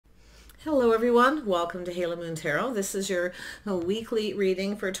Hello everyone, welcome to Halo Moon Tarot. This is your weekly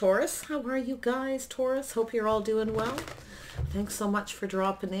reading for Taurus. How are you guys, Taurus? Hope you're all doing well. Thanks so much for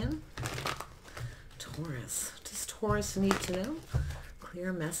dropping in. Taurus, what does Taurus need to know?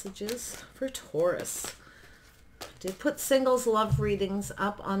 Clear messages for Taurus. I did put singles love readings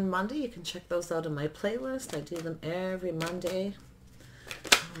up on Monday. You can check those out in my playlist. I do them every Monday.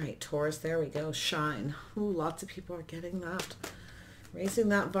 All right, Taurus, there we go. Shine. Ooh, lots of people are getting that. Raising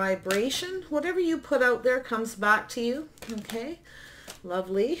that vibration. Whatever you put out there comes back to you. Okay.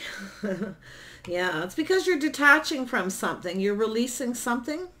 Lovely. Yeah, it's because you're detaching from something. You're releasing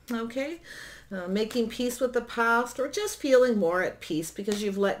something. Okay. Making peace with the past, or just feeling more at peace because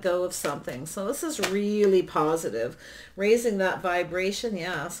you've let go of something. So this is really positive. Raising that vibration.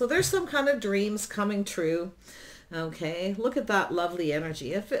 Yeah. So there's some kind of dreams coming true. Okay. Look at that lovely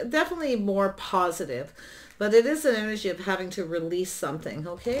energy. Definitely more positive. But it is an energy of having to release something,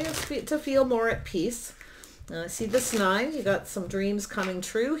 okay? It's to feel more at peace. See this 9, you got some dreams coming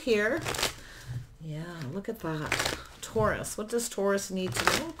true here. Yeah, look at that. Taurus, what does Taurus need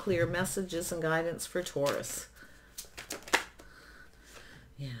to know? Clear messages and guidance for Taurus.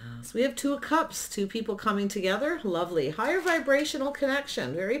 Yeah, so we have 2 of Cups, 2 people coming together. Lovely. Higher vibrational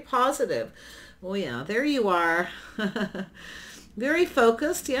connection, very positive. Oh yeah, there you are. Very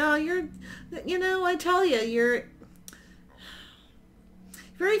focused. Yeah, I tell you, you're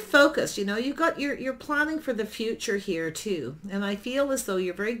very focused. You're planning for the future here too. And I feel as though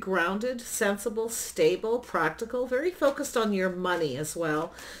you're very grounded, sensible, stable, practical, very focused on your money as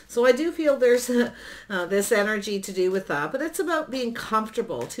well. So I do feel there's this energy to do with that, but it's about being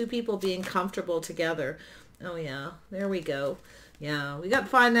comfortable, 2 people being comfortable together. Oh yeah, there we go. Yeah, we got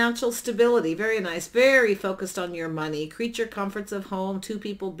financial stability. Very nice. Very focused on your money. Creature comforts of home. 2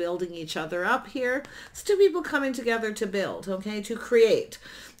 people building each other up here. It's 2 people coming together to build, okay, to create.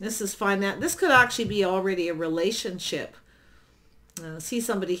 This is This could actually be already a relationship. See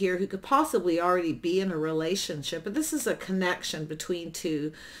somebody here who could possibly already be in a relationship, but this is a connection between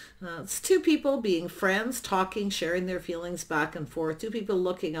 2. It's 2 people being friends, talking, sharing their feelings back and forth. 2 people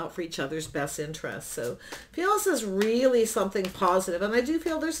looking out for each other's best interests. So I feel this is really something positive, and I do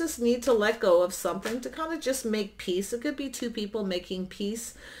feel there's this need to let go of something to kind of just make peace. It could be 2 people making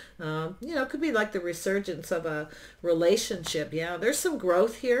peace. It could be like the resurgence of a relationship. Yeah, there's some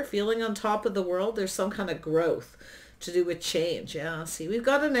growth here. Feeling on top of the world. There's some kind of growth to do with change. Yeah, see, we've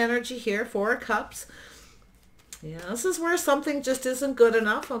got an energy here, 4 of Cups. Yeah, this is where something just isn't good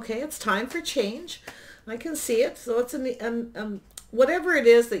enough. Okay, it's time for change. I can see it. So it's whatever it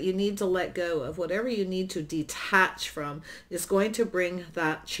is that you need to let go of, whatever you need to detach from, is going to bring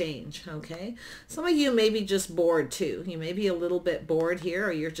that change. Okay, some of you may be just bored too. You may be a little bit bored here,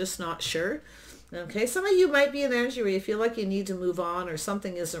 or you're just not sure. Okay, some of you might be in energy where you feel like you need to move on, or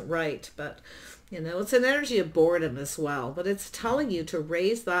something isn't right, but it's an energy of boredom as well, but it's telling you to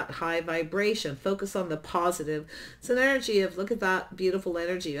raise that high vibration, focus on the positive. It's an energy of, look at that beautiful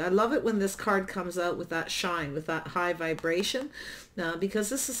energy. I love it when this card comes out with that shine, with that high vibration, because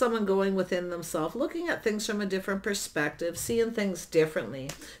this is someone going within themselves, looking at things from a different perspective, seeing things differently.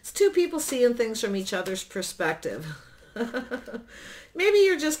 It's 2 people seeing things from each other's perspective. Maybe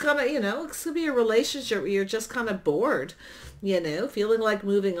you're just kind of, it could be a relationship where you're just kind of bored, feeling like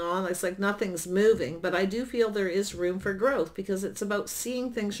moving on. It's like nothing's moving, but I do feel there is room for growth because it's about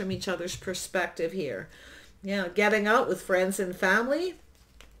seeing things from each other's perspective here. Yeah, getting out with friends and family.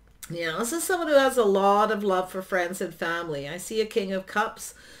 Yeah, this is someone who has a lot of love for friends and family. I see a King of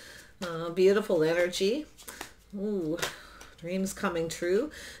Cups. Beautiful energy. Ooh. Dreams coming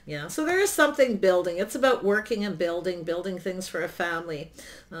true. Yeah, so there is something building. It's about working and building things for a family.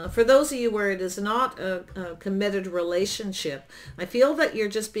 For those of you where it is not a committed relationship, I feel that you're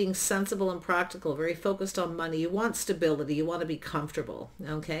just being sensible and practical, very focused on money. You want stability. You want to be comfortable.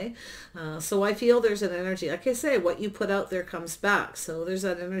 Okay, so I feel there's an energy. Like I say, what you put out there comes back. So there's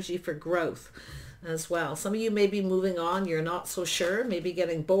that energy for growth as well. Some of you may be moving on. You're not so sure, maybe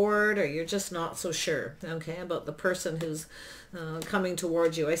getting bored, or you're just not so sure, okay, about the person who's coming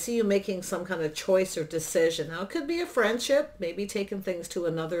towards you. I see you making some kind of choice or decision. Now, it could be a friendship, maybe taking things to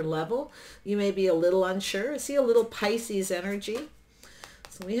another level. You may be a little unsure. I see a little Pisces energy.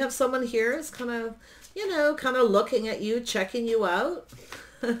 So we have someone here is kind of, kind of looking at you, checking you out.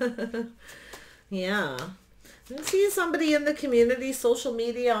 Yeah. I see somebody in the community, social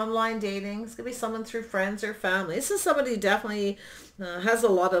media, online dating. It's going to be someone through friends or family. This is somebody who definitely Has a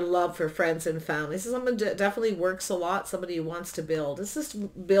lot of love for friends and family. So someone definitely works a lot, somebody who wants to build. It's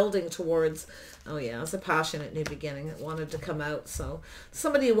just building towards, oh yeah, it's a passionate new beginning that wanted to come out. So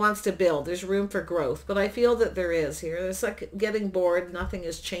somebody who wants to build, there's room for growth. But I feel that there is here. It's like getting bored, nothing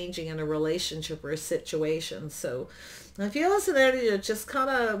is changing in a relationship or a situation. So I feel it's an energy of just kind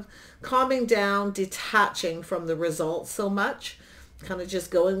of calming down, detaching from the results so much. Kind of just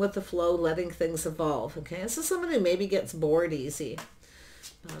going with the flow, letting things evolve. Okay, this is someone who maybe gets bored easy.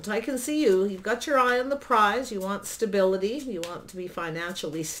 But I can see you've got your eye on the prize. You want stability. You want to be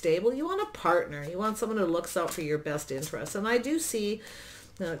financially stable. You want a partner. You want someone who looks out for your best interests. And I do see,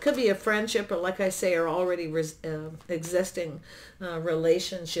 it could be a friendship or, like I say, or already existing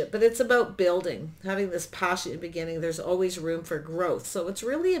relationship. But it's about building, having this passionate beginning. There's always room for growth. So it's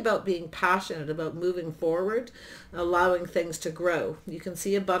really about being passionate, about moving forward, allowing things to grow. You can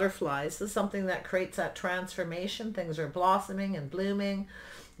see a butterfly. This is something that creates that transformation. Things are blossoming and blooming.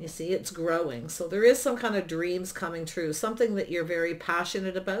 You see, it's growing. So there is some kind of dreams coming true, something that you're very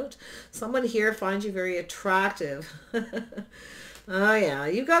passionate about. Someone here finds you very attractive. Oh yeah,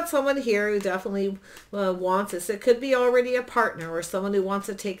 you've got someone here who definitely wants this. It could be already a partner or someone who wants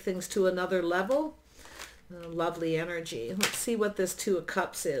to take things to another level. Lovely energy. Let's see what this Two of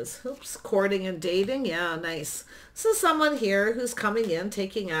Cups is. Oops, courting and dating. Yeah, nice. So someone here who's coming in,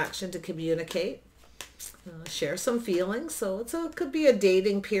 taking action to communicate, share some feelings. So it could be a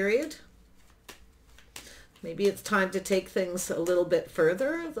dating period. Maybe it's time to take things a little bit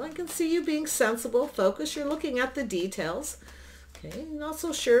further. I can see you being sensible, focused. You're looking at the details. Okay, not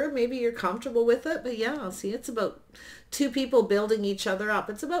so sure. Maybe you're comfortable with it, but yeah, see, it's about two people building each other up.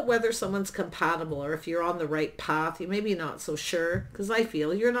 It's about whether someone's compatible or if you're on the right path. You may be not so sure, because I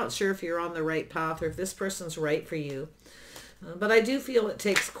feel you're not sure if you're on the right path or if this person's right for you. But I do feel it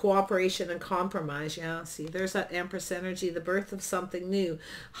takes cooperation and compromise. Yeah, see, there's that Empress energy, the birth of something new.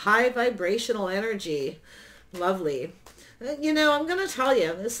 High vibrational energy. Lovely. You know, I'm going to tell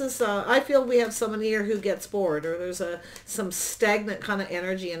you, this is, I feel we have someone here who gets bored, or there's some stagnant kind of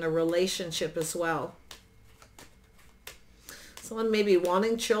energy in a relationship as well. Someone maybe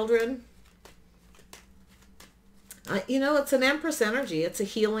wanting children. You know, it's an Empress energy. It's a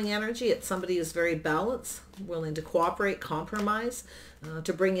healing energy. It's somebody who's very balanced, willing to cooperate, compromise,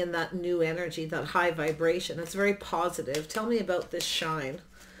 to bring in that new energy, that high vibration. It's very positive. Tell me about this shine.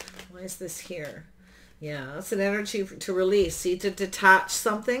 Why is this here? Yeah, it's an energy to release, see, to detach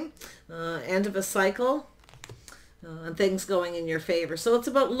something, end of a cycle, and things going in your favor. So it's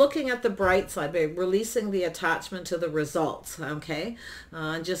about looking at the bright side, by releasing the attachment to the results, okay,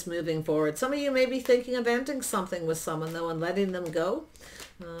 and just moving forward. Some of you may be thinking of ending something with someone, though, and letting them go.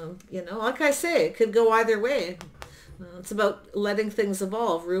 You know, like I say, it could go either way. It's about letting things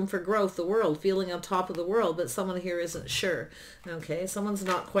evolve, room for growth, the world, feeling on top of the world, but someone here isn't sure. Okay, someone's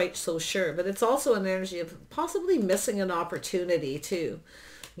not quite so sure, but it's also an energy of possibly missing an opportunity too,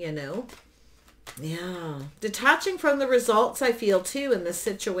 you know. Yeah, detaching from the results, I feel too, in this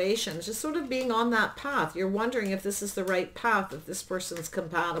situation, just sort of being on that path. You're wondering if this is the right path, if this person's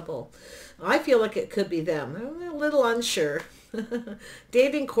compatible. I feel like it could be them. I'm a little unsure.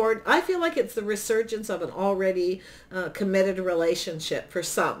 Dating, court, I feel like it's the resurgence of an already committed relationship for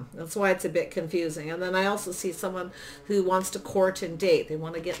some. That's why it's a bit confusing. And then I also see someone who wants to court and date. They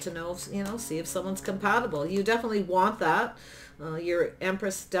want to get to know, you know, see if someone's compatible. You definitely want that. Your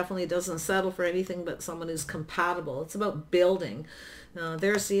Empress definitely doesn't settle for anything but someone who's compatible. It's about building.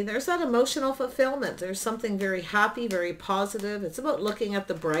 There's that emotional fulfillment. There's something very happy, very positive. It's about looking at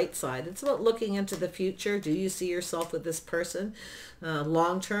the bright side. It's about looking into the future. Do you see yourself with this person?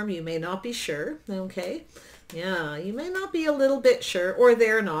 Long term, you may not be sure. Okay. Yeah, you may not be a little bit sure, or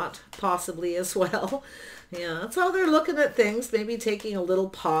they're not, possibly as well. Yeah, that's how they're looking at things, maybe taking a little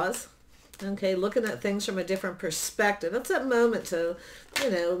pause. Okay, looking at things from a different perspective. It's that moment to,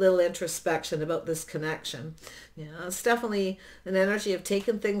 you know, a little introspection about this connection. Yeah, it's definitely an energy of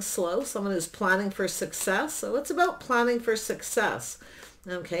taking things slow, someone who's planning for success. So it's about planning for success.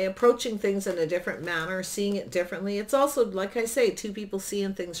 Okay, approaching things in a different manner, seeing it differently. It's also, like I say, two people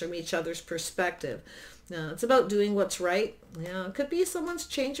seeing things from each other's perspective. It's about doing what's right. Yeah, it could be someone's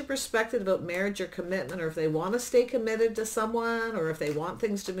change of perspective about marriage or commitment, or if they want to stay committed to someone, or if they want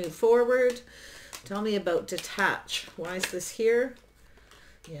things to move forward. Tell me about detach. Why is this here?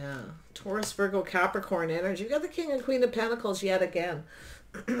 Yeah, Taurus, Virgo, Capricorn energy. You've got the King and Queen of Pentacles yet again.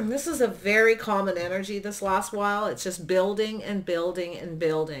 This is a very common energy this last while. It's just building and building and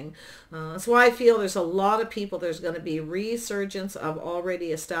building. That's why I feel there's a lot of people, there's going to be resurgence of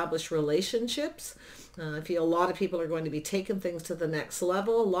already established relationships. I feel a lot of people are going to be taking things to the next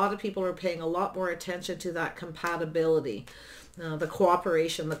level. A lot of people are paying a lot more attention to that compatibility. the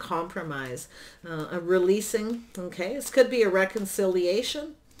cooperation, the compromise, a releasing. Okay, this could be a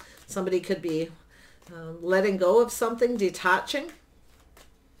reconciliation. Somebody could be letting go of something, detaching,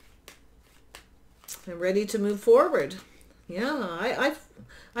 and ready to move forward. Yeah,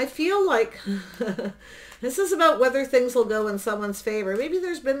 I feel like this is about whether things will go in someone's favor. Maybe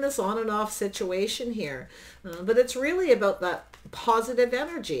there's been this on and off situation here, but it's really about that positive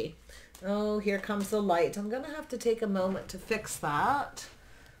energy. Oh, here comes the light. I'm going to have to take a moment to fix that.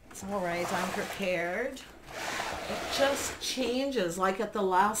 It's all right. I'm prepared. It just changes like at the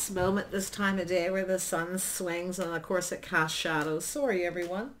last moment this time of day where the sun swings, and of course it casts shadows. Sorry,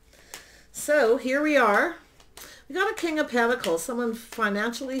 everyone. So here we are. We got a King of Pentacles, someone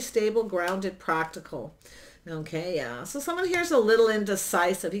financially stable, grounded, practical. Okay, yeah. So someone here's a little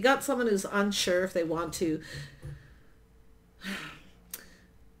indecisive. You got someone who's unsure if they want to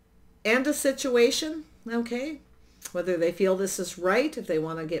end a situation, okay? Whether they feel this is right, if they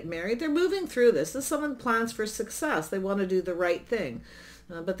want to get married. They're moving through this. This is someone plans for success. They want to do the right thing.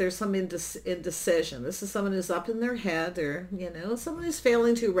 But there's some indecision. This is someone who's up in their head, or, someone who's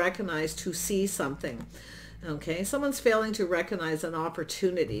failing to recognize, to see something. Okay, someone's failing to recognize an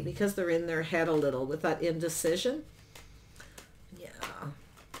opportunity because they're in their head a little with that indecision. Yeah.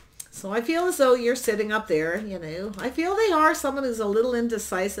 So I feel as though you're sitting up there, I feel they are someone who's a little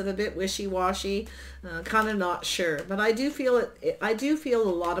indecisive, a bit wishy-washy, kind of not sure. But I do feel it. I do feel a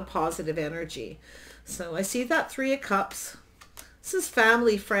lot of positive energy. So I see that Three of Cups. This is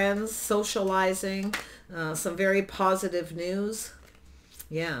family, friends, socializing, some very positive news.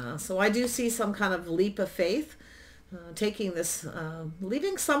 Yeah, so I do see some kind of leap of faith, taking this,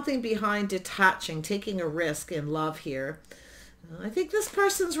 leaving something behind, detaching, taking a risk in love here. I think this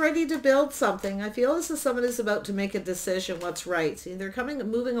person's ready to build something. I feel this is someone who's about to make a decision what's right. See, they're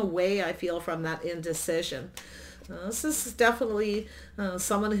moving away, I feel, from that indecision. This is definitely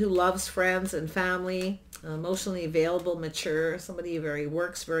someone who loves friends and family, emotionally available, mature, somebody who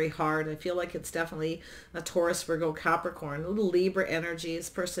works very hard. I feel like it's definitely a Taurus, Virgo, Capricorn, a little Libra energy. This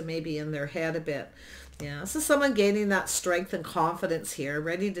person may be in their head a bit. Yeah, this is someone gaining that strength and confidence here,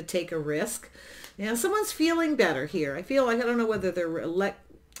 ready to take a risk. Yeah, someone's feeling better here. I feel like, I don't know whether they're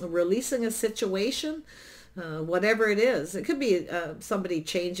releasing a situation, whatever it is. It could be somebody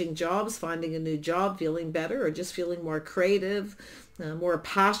changing jobs, finding a new job, feeling better, or just feeling more creative, more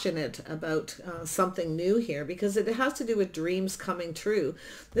passionate about something new here, because it has to do with dreams coming true.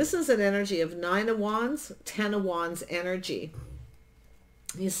 This is an energy of 9 of Wands, 10 of Wands energy.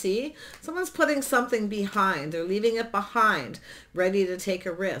 You see, someone's putting something behind. They're leaving it behind, ready to take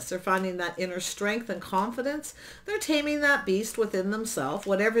a risk. They're finding that inner strength and confidence. They're taming that beast within themselves,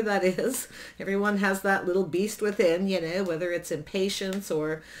 whatever that is. Everyone has that little beast within, whether it's impatience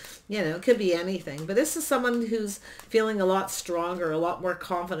or, it could be anything. But this is someone who's feeling a lot stronger, a lot more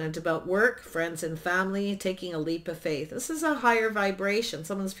confident about work, friends and family, taking a leap of faith. This is a higher vibration.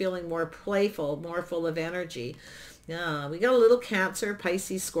 Someone's feeling more playful, more full of energy. Yeah, we got a little Cancer,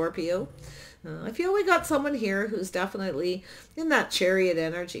 Pisces, Scorpio. I feel we got someone here who's definitely in that Chariot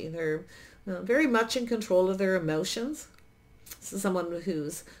energy. They're very much in control of their emotions. This is someone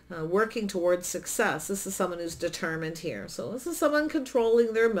who's working towards success. This is someone who's determined here. So this is someone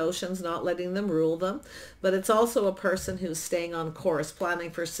controlling their emotions, not letting them rule them. But it's also a person who's staying on course, planning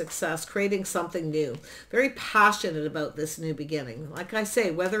for success, creating something new. Very passionate about this new beginning. Like I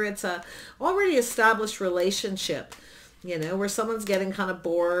say, whether it's a already established relationship, where someone's getting kind of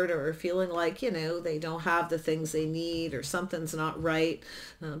bored or feeling like, they don't have the things they need or something's not right.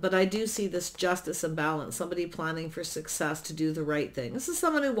 But I do see this justice and balance, somebody planning for success to do the right thing. This is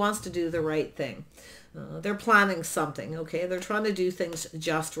someone who wants to do the right thing. They're planning something, okay? They're trying to do things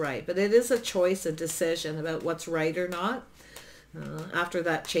just right. But it is a choice, a decision about what's right or not. After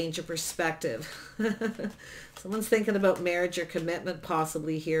that change of perspective. Someone's thinking about marriage or commitment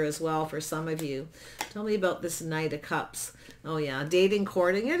possibly here as well for some of you. Tell me about this Knight of Cups. Oh yeah, dating,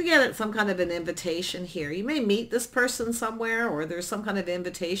 courting. You're again at some kind of an invitation here. You may meet this person somewhere, or there's some kind of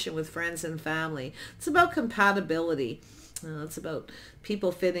invitation with friends and family. It's about compatibility. It's about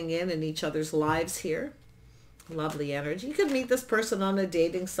people fitting in each other's lives here. Lovely energy. You could meet this person on a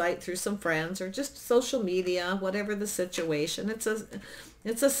dating site through some friends or just social media, whatever the situation. It's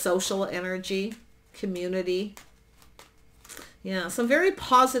a social energy, community. Yeah, some very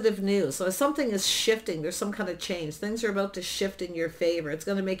positive news. So something is shifting. There's some kind of change. Things are about to shift in your favor. It's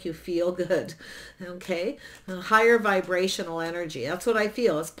going to make you feel good. Okay? A higher vibrational energy. That's what I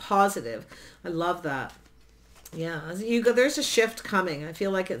feel. It's positive. I love that. Yeah, there's a shift coming. I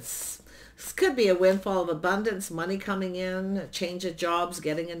feel like this could be a windfall of abundance, money coming in, a change of jobs,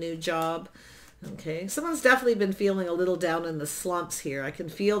 getting a new job. Okay, someone's definitely been feeling a little down in the slumps here. I can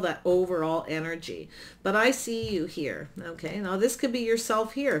feel that overall energy, but I see you here. Okay, now this could be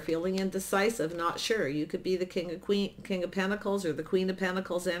yourself here, feeling indecisive, not sure. You could be the King of Pentacles or the Queen of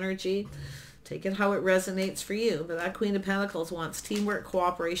Pentacles energy. Take it how it resonates for you. But that Queen of Pentacles wants teamwork,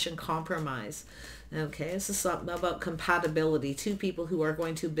 cooperation, compromise. Okay, this is something about compatibility. Two people who are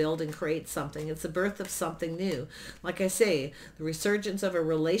going to build and create something. It's the birth of something new. Like I say, the resurgence of a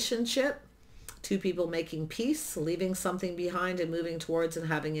relationship. Two people making peace, leaving something behind and moving towards and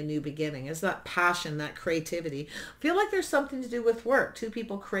having a new beginning. It's that passion, that creativity. I feel like there's something to do with work. Two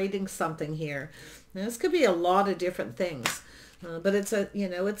people creating something here. Now, this could be a lot of different things, but it's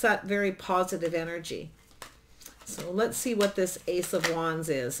it's that very positive energy. So let's see what this Ace of Wands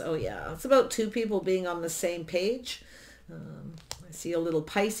is. Oh yeah, it's about two people being on the same page. I see a little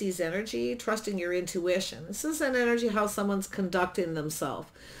Pisces energy, trusting your intuition. This is an energy how someone's conducting themselves.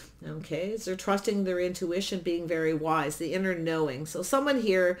 Okay, so they're trusting their intuition, being very wise, the inner knowing. So someone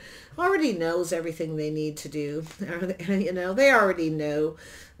here already knows everything they need to do. They already know.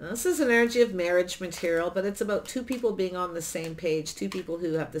 This is an energy of marriage material, but it's about two people being on the same page, two people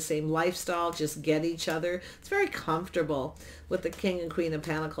who have the same lifestyle, just get each other. It's very comfortable with the King and Queen of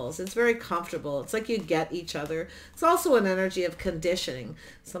Pentacles. It's very comfortable. It's like you get each other. It's also an energy of conditioning.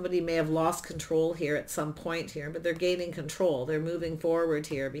 Somebody may have lost control here at some point here, but they're gaining control. They're moving forward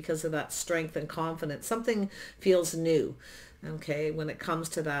here because of that strength and confidence. Something feels new, okay, when it comes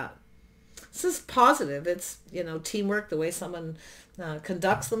to that. This is positive. It's, teamwork, the way someone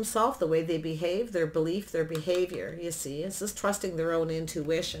conducts themselves, the way they behave, their belief, their behavior. You see, this is trusting their own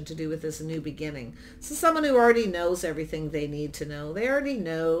intuition to do with this new beginning. This is someone who already knows everything they need to know. They already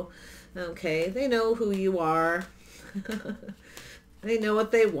know, okay, they know who you are. They know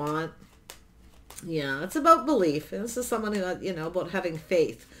what they want. Yeah, it's about belief. This is someone who, about having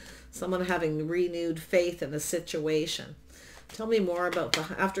faith. Someone having renewed faith in a situation. Tell me more about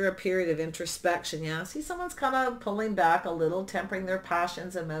after a period of introspection. Yeah, see, someone's kind of pulling back a little, tempering their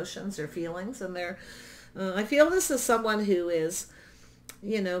passions, emotions, their feelings, and I feel this is someone who is,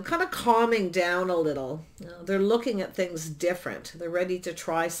 kind of calming down a little. They're looking at things different. They're ready to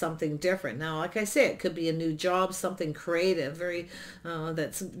try something different. Now, like I say, it could be a new job, something creative, very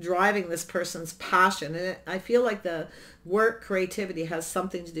that's driving this person's passion. And I feel like the work creativity has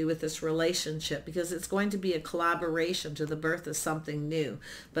something to do with this relationship because it's going to be a collaboration to the birth of something new.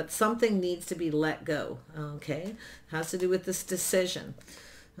 But something needs to be let go, okay? It has to do with this decision.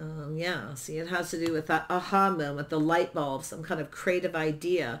 Yeah, see, it has to do with that aha moment, the light bulb, some kind of creative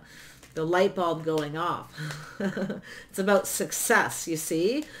idea, the light bulb going off. It's about success, you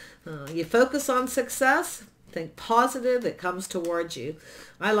see. You focus on success, think positive, it comes towards you.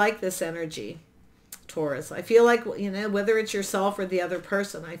 I like this energy, Taurus. I feel like, whether it's yourself or the other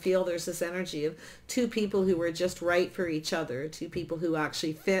person, I feel there's this energy of two people who are just right for each other, two people who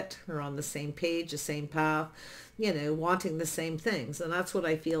actually fit, are on the same page, the same path, wanting the same things. And that's what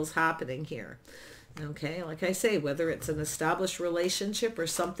I feel is happening here. Okay, like I say, whether it's an established relationship or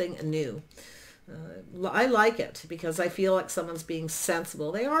something new. I like it because I feel like someone's being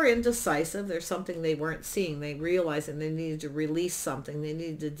sensible. They are indecisive. There's something they weren't seeing. They realize and they needed to release something. They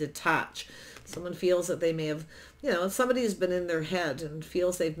needed to detach. Someone feels that they may have, somebody who's been in their head and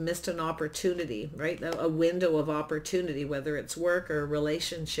feels they've missed an opportunity, right? A window of opportunity, whether it's work or a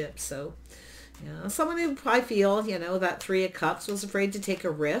relationship. So, yeah, someone who I feel, that Three of Cups was afraid to take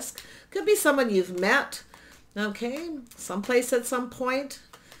a risk. Could be someone you've met, okay, someplace at some point,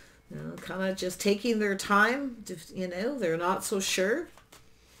 kind of just taking their time, they're not so sure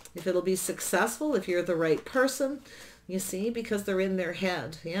if it'll be successful, if you're the right person, you see, because they're in their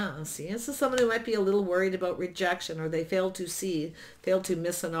head. Yeah, see, this is someone who might be a little worried about rejection or they failed to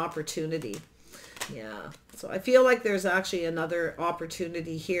miss an opportunity. Yeah, so I feel like there's actually another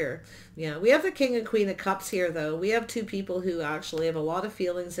opportunity here. Yeah, we have the King and Queen of Cups here, though. We have two people who actually have a lot of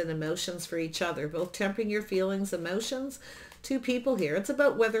feelings and emotions for each other, both tempering your feelings, emotions. Two people here. It's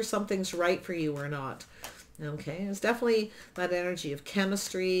about whether something's right for you or not. Okay, it's definitely that energy of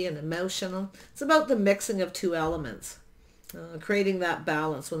chemistry and emotional. It's about the mixing of two elements, creating that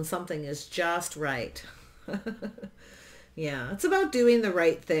balance when something is just right. Yeah, it's about doing the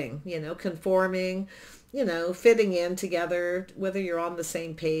right thing, conforming, fitting in together, whether you're on the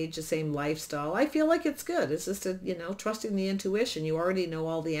same page, the same lifestyle. I feel like it's good. It's just, trusting the intuition. You already know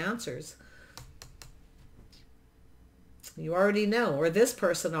all the answers. You already know, or this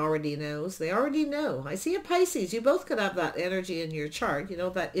person already knows. They already know. I see a Pisces. You both could have that energy in your chart,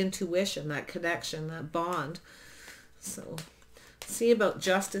 that intuition, that connection, that bond. So, see about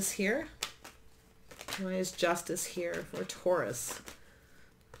justice here. Why is justice here for Taurus?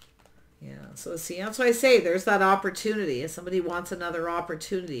 Yeah, so see, that's why I say there's that opportunity. If somebody wants another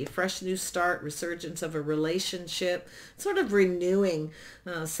opportunity, fresh new start, resurgence of a relationship, sort of renewing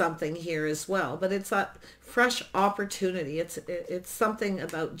something here as well. But it's that fresh opportunity. It's something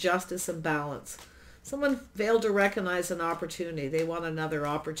about justice and balance. Someone failed to recognize an opportunity. They want another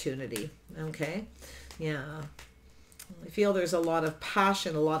opportunity. Okay, yeah. I feel there's a lot of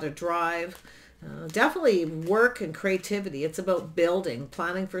passion, a lot of drive. Definitely work and creativity. It's about building,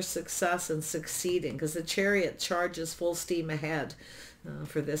 planning for success and succeeding, because the Chariot charges full steam ahead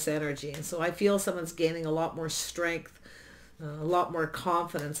for this energy. And so I feel someone's gaining a lot more strength, a lot more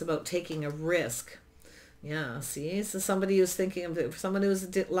confidence about taking a risk. Yeah, see, so somebody who's thinking of someone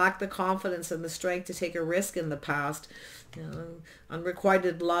who's lacked the confidence and the strength to take a risk in the past, you know,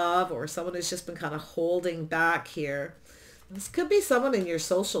 unrequited love, or someone who's just been kind of holding back here. This could be someone in your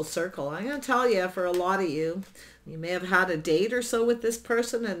social circle. I'm going to tell you, for a lot of you, you may have had a date or so with this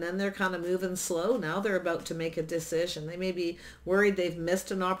person, and then they're kind of moving slow. Now they're about to make a decision. They may be worried they've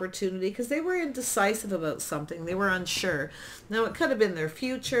missed an opportunity because they were indecisive about something. They were unsure. Now, it could have been their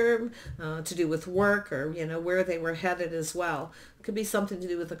future, to do with work, or, you know, where they were headed as well. It could be something to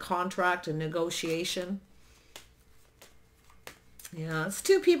do with a contract and negotiation. Yeah, it's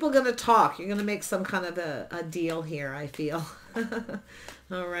two people going to talk. You're going to make some kind of a deal here, I feel.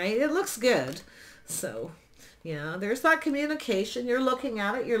 All right, it looks good. So, yeah, there's that communication. You're looking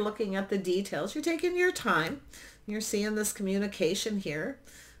at it. You're looking at the details. You're taking your time. You're seeing this communication here.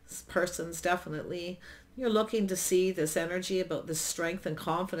 This person's definitely, you're looking to see this energy about this strength and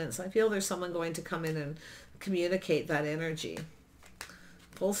confidence. I feel there's someone going to come in and communicate that energy.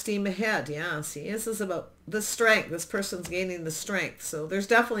 Full steam ahead. Yeah, see, this is about the strength. This person's gaining the strength. So there's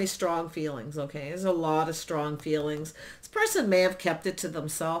definitely strong feelings, okay? There's a lot of strong feelings. This person may have kept it to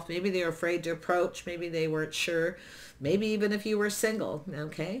themselves. Maybe they were afraid to approach. Maybe they weren't sure. Maybe even if you were single,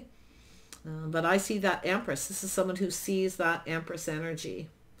 okay? But I see that Empress. This is someone who sees that Empress energy.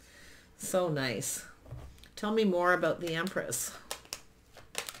 So nice. Tell me more about the Empress.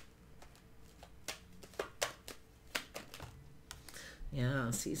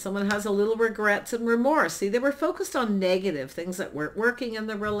 Yeah, see, someone has a little regrets and remorse. See, they were focused on negative things that weren't working in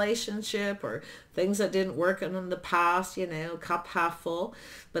the relationship, or things that didn't work in the past, you know, cup half full.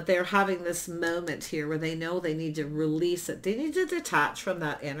 But they're having this moment here where they know they need to release it. They need to detach from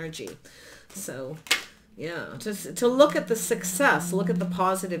that energy. So, yeah, just to look at the success, look at the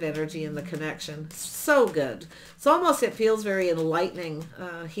positive energy in the connection. So good. It's almost, it feels very enlightening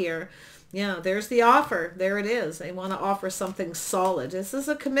here. Yeah, there's the offer. There it is. They want to offer something solid. This is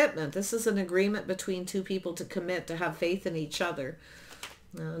a commitment. This is an agreement between two people to commit, to have faith in each other.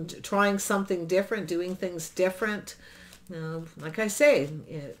 Trying something different, doing things different. Like I say,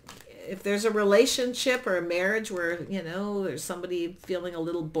 if there's a relationship or a marriage where, you know, there's somebody feeling a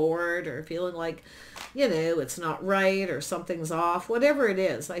little bored, or feeling like, you know, it's not right, or something's off, whatever it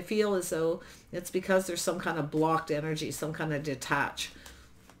is, I feel as though it's because there's some kind of blocked energy, some kind of detach.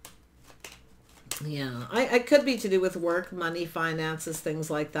 Yeah, I could be to do with work, money, finances, things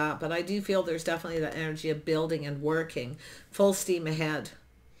like that. But I do feel there's definitely that energy of building and working. Full steam ahead.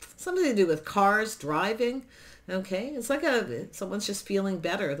 Something to do with cars, driving. Okay, it's like someone's just feeling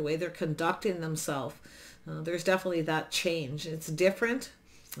better, the way they're conducting themselves. There's definitely that change. It's different.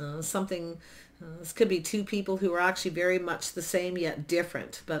 This could be two people who are actually very much the same yet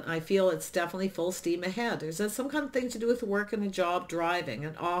different, but I feel it's definitely full steam ahead. There's some kind of thing to do with work and a job, driving,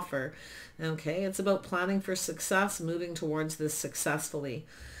 an offer. Okay, it's about planning for success, moving towards this successfully.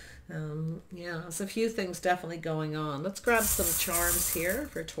 Yeah, there's a few things definitely going on. Let's grab some charms here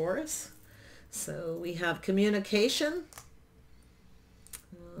for Taurus. So we have communication.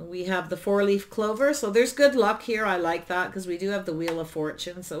 We have the 4-leaf clover. So there's good luck here. I like that because we do have the Wheel of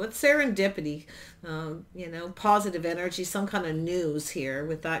Fortune. So it's serendipity, you know, positive energy, some kind of news here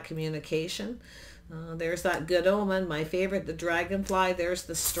with that communication. There's that good omen. My favorite, the dragonfly. There's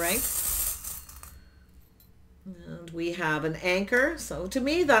the strength. And we have an anchor. So to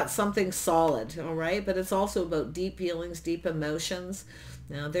me, that's something solid. All right. But it's also about deep feelings, deep emotions.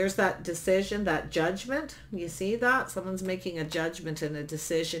 Now there's that decision, that judgment. You see that? Someone's making a judgment and a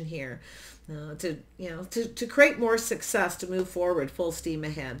decision here to create more success, to move forward, full steam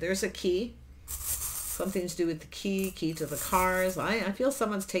ahead. There's a key. Something to do with the key to the cars. I feel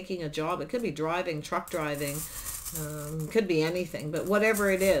someone's taking a job. It could be driving, truck driving. Could be anything. But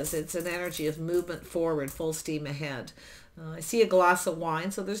whatever it is, it's an energy of movement forward, full steam ahead. I see a glass of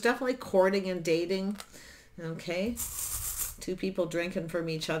wine. So there's definitely courting and dating. Okay. Two people drinking from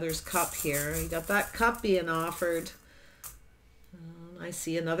each other's cup here. You got that cup being offered. I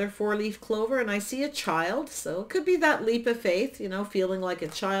see another 4-leaf clover, and I see a child. So it could be that leap of faith, you know, feeling like a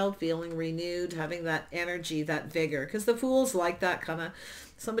child, feeling renewed, having that energy, that vigor. Because the Fool's like that kind of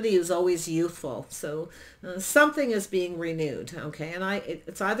somebody who's always youthful. So something is being renewed, okay? And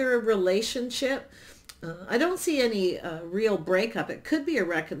it's either a relationship. I don't see any real breakup. It could be a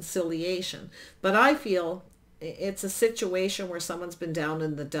reconciliation. But I feel it's a situation where someone's been down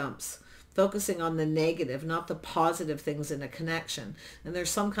in the dumps, focusing on the negative, not the positive things in a connection. And there's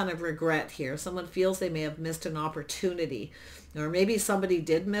some kind of regret here. Someone feels they may have missed an opportunity, or maybe somebody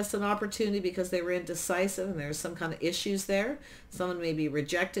did miss an opportunity because they were indecisive and there's some kind of issues there. Someone may be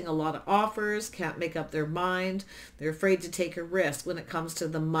rejecting a lot of offers, can't make up their mind. They're afraid to take a risk when it comes to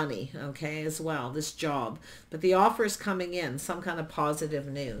the money, okay, as well, this job. But the offer is coming in, some kind of positive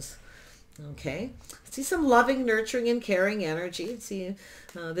news. Okay, see some loving, nurturing, and caring energy. See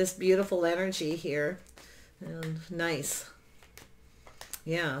this beautiful energy here. And nice.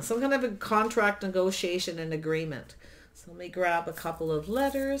 Yeah, some kind of a contract, negotiation, and agreement. So let me grab a couple of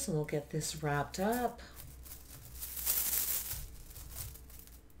letters and we'll get this wrapped up.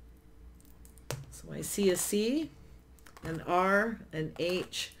 So I see a C, an R, an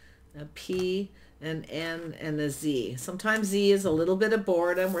H, a P, an N, and a Z. Sometimes Z is a little bit of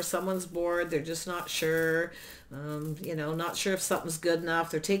boredom, where someone's bored, they're just not sure, you know, not sure if something's good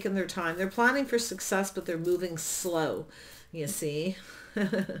enough. They're taking their time. They're planning for success, but they're moving slow, you see.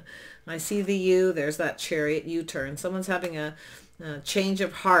 I see the U. There's that chariot U-turn. Someone's having a change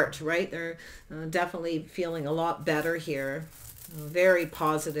of heart, right? They're definitely feeling a lot better here. Very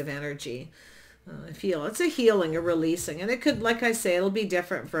positive energy. I feel it's a healing, a releasing, and it could, like I say, it'll be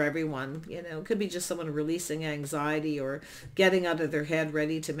different for everyone. You know, it could be just someone releasing anxiety or getting out of their head,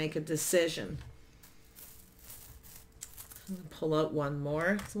 ready to make a decision. I'm going to pull out one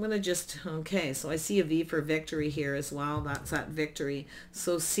more. So I'm going to just, okay, so I see a V for victory here as well. That's that victory.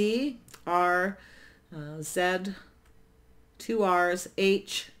 So C, R, Z, 2 R's,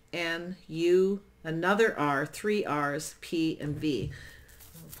 H, N, U, another R, 3 R's, P, and V.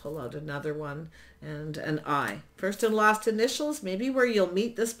 Pull out another one, and an I. First and last initials, maybe where you'll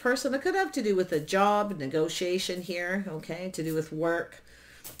meet this person. It could have to do with a job, negotiation here, okay, to do with work.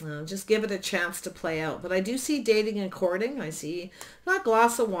 Just give it a chance to play out. But I do see dating and courting. I see that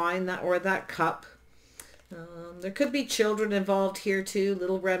glass of wine, that or that cup. There could be children involved here too,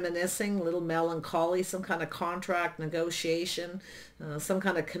 little reminiscing, little melancholy, some kind of contract, negotiation, some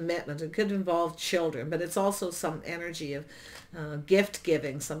kind of commitment. It could involve children, but it's also some energy of gift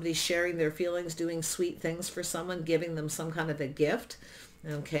giving, somebody sharing their feelings, doing sweet things for someone, giving them some kind of a gift.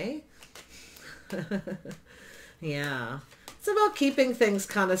 Okay. Yeah. It's about keeping things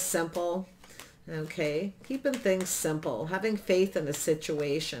kind of simple. Okay. Keeping things simple, having faith in a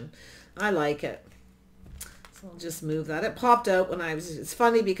situation. I like it. I'll just move that. It popped out when I was, it's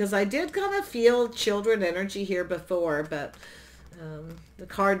funny because I did kind of feel children energy here before, but the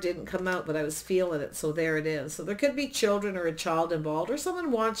card didn't come out, but I was feeling it. So there it is. So there could be children or a child involved, or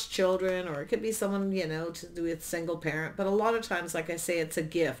someone wants children, or it could be someone, you know, to do with single parent. But a lot of times, like I say, it's a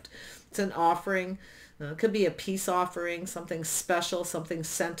gift. It's an offering. It could be a peace offering, something special, something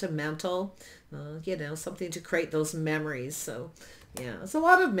sentimental, you know, something to create those memories. So yeah, there's a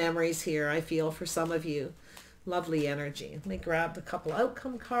lot of memories here, I feel, for some of you. Lovely energy. Let me grab a couple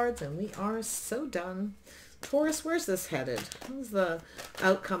outcome cards and we are so done. Taurus, where's this headed? What's the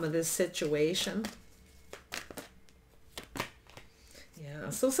outcome of this situation?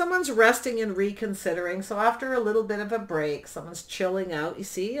 Yeah, so someone's resting and reconsidering. So after a little bit of a break, someone's chilling out. You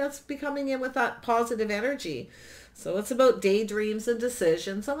see, that's becoming in with that positive energy. So it's about daydreams and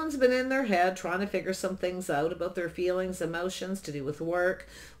decisions. Someone's been in their head trying to figure some things out about their feelings, emotions, to do with work.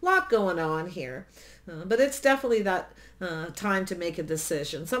 A lot going on here. But it's definitely that time to make a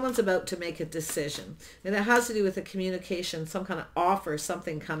decision. Someone's about to make a decision. And it has to do with a communication, some kind of offer,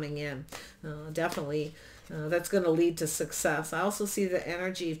 something coming in. Definitely that's going to lead to success. I also see the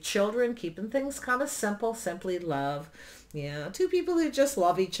energy of children, keeping things kind of simple, simply love. Yeah, two people who just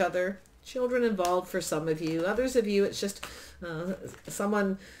love each other. Children involved for some of you. Others of you, it's just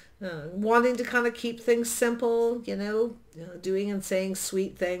someone wanting to kind of keep things simple, you know, doing and saying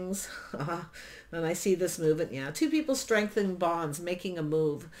sweet things. And I see this movement, yeah. Two people strengthening bonds, making a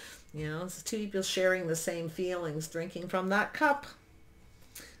move. You know, it's two people sharing the same feelings, drinking from that cup.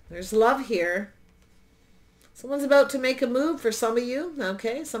 There's love here. Someone's about to make a move for some of you,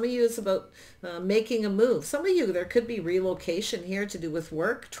 okay? Some of you, it's about making a move. Some of you, there could be relocation here to do with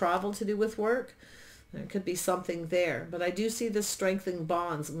work, travel to do with work. There could be something there. But I do see this strengthening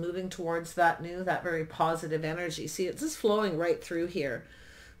bonds, moving towards that new, that very positive energy. See, it's just flowing right through here.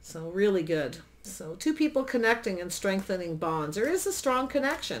 So really good. So two people connecting and strengthening bonds. There is a strong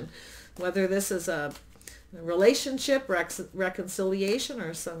connection, whether this is a relationship, reconciliation,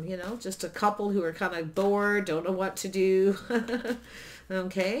 or some, you know, just a couple who are kind of bored, don't know what to do.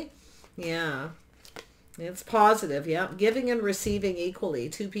 Okay. Yeah. It's positive. Yeah. Giving and receiving equally.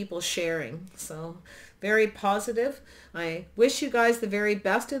 Two people sharing. So very positive. I wish you guys the very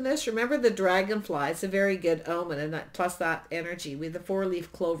best in this. Remember, the dragonfly is a very good omen, and that, plus that energy with the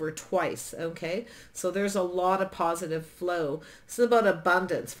 4-leaf clover twice. Okay, so there's a lot of positive flow. This is about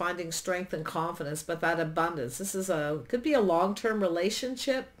abundance, finding strength and confidence, but that abundance. This is could be a long-term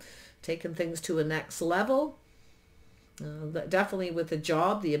relationship, taking things to a next level. Definitely with the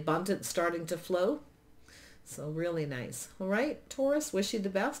job, the abundance starting to flow. So really nice. All right, Taurus, wish you the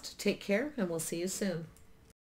best. Take care, and we'll see you soon.